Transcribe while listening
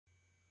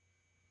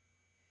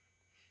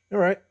All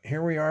right,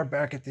 here we are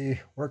back at the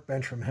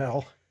workbench from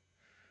hell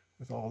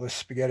with all this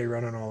spaghetti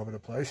running all over the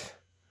place.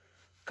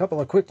 A couple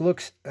of quick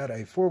looks at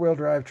a four-wheel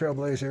drive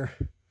TrailBlazer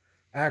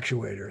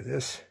actuator.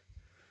 This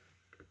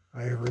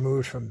I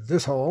removed from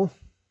this hole.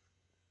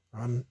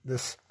 On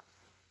this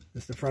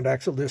is the front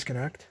axle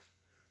disconnect.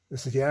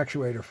 This is the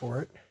actuator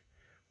for it.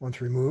 Once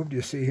removed,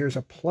 you see here's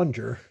a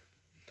plunger.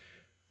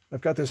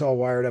 I've got this all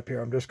wired up here.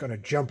 I'm just going to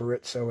jumper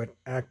it so it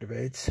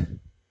activates.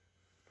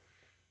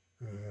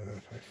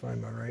 If I find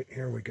my right,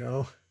 here we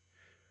go.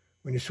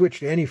 When you switch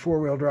to any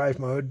four-wheel drive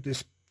mode,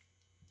 this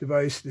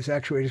device, this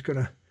actuator is going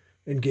to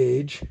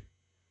engage.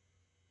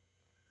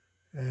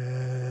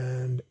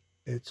 And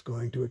it's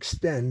going to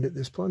extend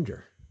this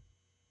plunger.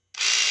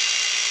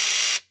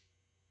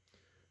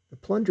 The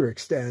plunger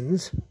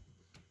extends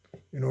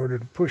in order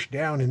to push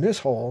down in this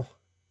hole,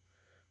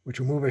 which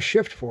will move a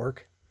shift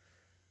fork,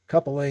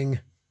 coupling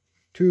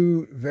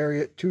two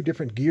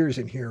different gears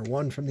in here.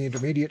 One from the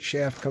intermediate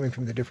shaft coming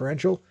from the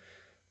differential.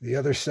 The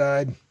other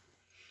side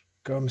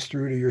comes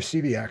through to your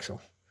CV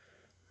axle.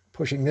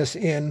 Pushing this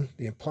in,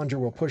 the plunger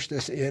will push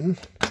this in,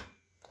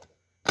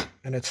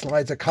 and it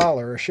slides a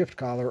collar, a shift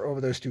collar, over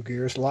those two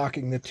gears,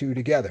 locking the two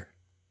together.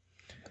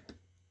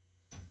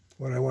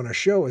 What I want to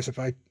show is if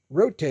I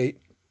rotate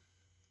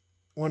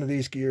one of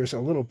these gears a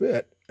little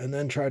bit and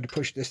then try to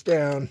push this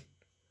down,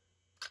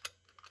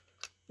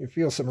 you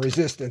feel some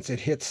resistance.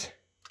 It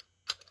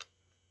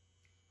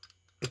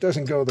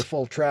doesn't go the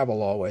full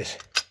travel always.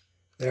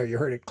 There, you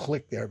heard it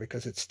click there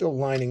because it's still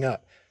lining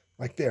up.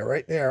 Like there,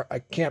 right there, I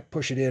can't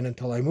push it in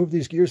until I move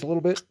these gears a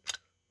little bit.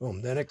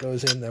 Boom, then it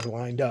goes in, they're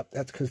lined up.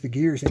 That's because the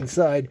gears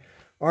inside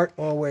aren't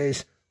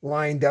always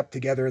lined up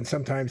together, and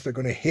sometimes they're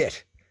going to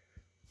hit.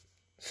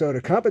 So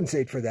to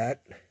compensate for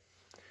that,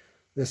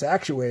 this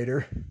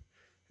actuator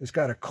has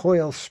got a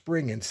coil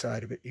spring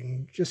inside of it. You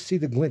can just see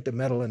the glint of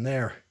metal in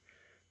there.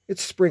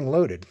 It's spring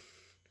loaded.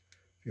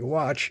 If you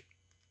watch,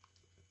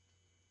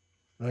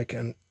 I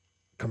can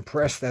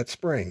compress that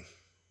spring.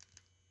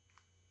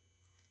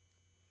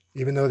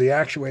 Even though the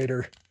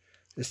actuator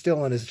is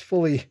still in its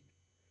fully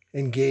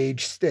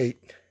engaged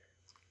state,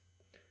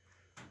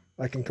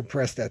 I can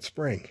compress that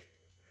spring.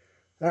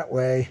 That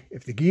way,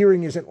 if the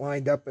gearing isn't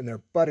lined up and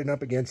they're butting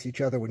up against each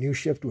other when you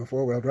shift to a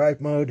four-wheel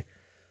drive mode,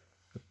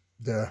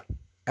 the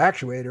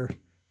actuator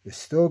is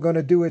still going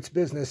to do its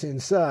business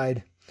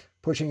inside,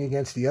 pushing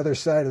against the other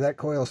side of that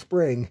coil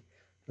spring.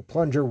 The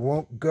plunger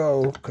won't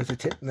go because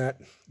it's hitting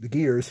the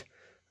gears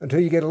until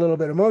you get a little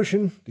bit of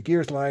motion. The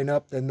gears line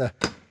up, then the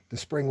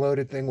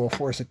spring-loaded thing will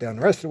force it down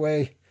the rest of the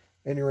way,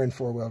 and you're in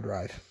four-wheel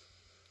drive.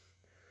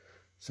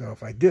 So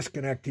if I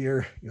disconnect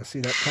here, you'll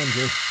see that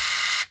plunger.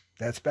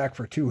 That's back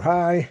for too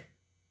high.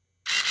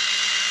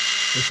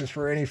 This is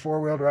for any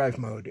four-wheel drive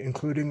mode,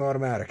 including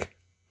automatic.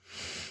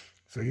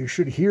 So you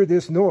should hear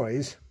this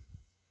noise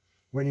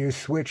when you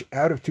switch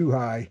out of too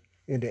high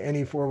into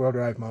any four-wheel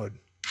drive mode.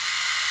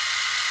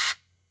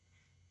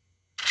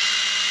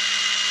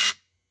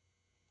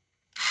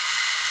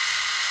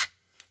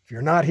 If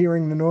you're not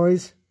hearing the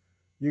noise,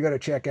 you got to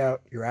check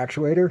out your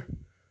actuator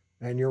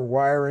and your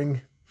wiring.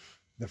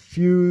 The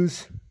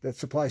fuse that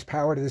supplies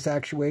power to this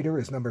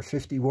actuator is number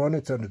 51.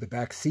 It's under the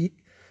back seat.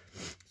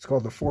 It's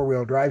called the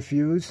four-wheel drive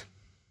fuse.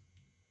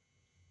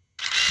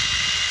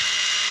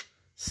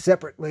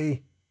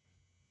 Separately,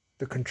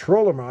 the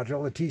controller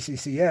module, the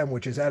TCCM,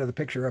 which is out of the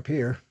picture up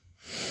here,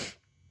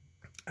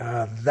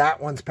 that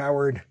one's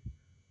powered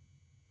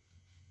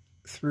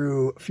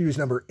through fuse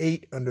number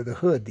 8 under the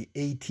hood, the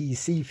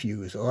ATC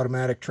fuse,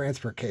 automatic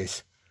transfer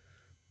case.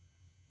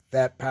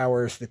 That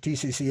powers the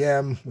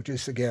TCCM, which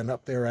is, again,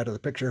 up there out of the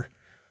picture.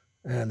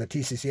 And the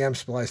TCCM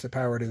supplies the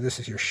power to, this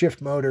is your shift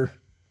motor,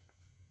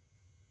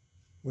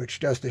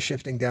 which does the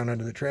shifting down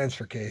under the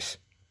transfer case.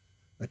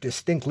 A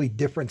distinctly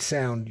different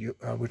sound,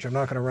 which I'm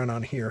not going to run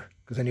on here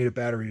because I need a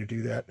battery to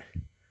do that.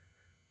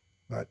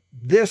 But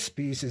this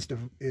piece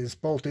is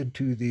bolted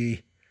to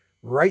the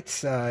right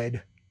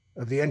side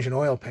of the engine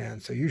oil pan.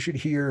 So you should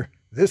hear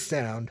this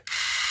sound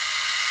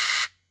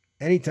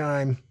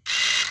anytime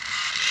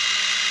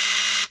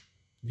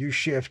you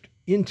shift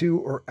into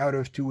or out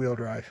of two-wheel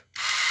drive.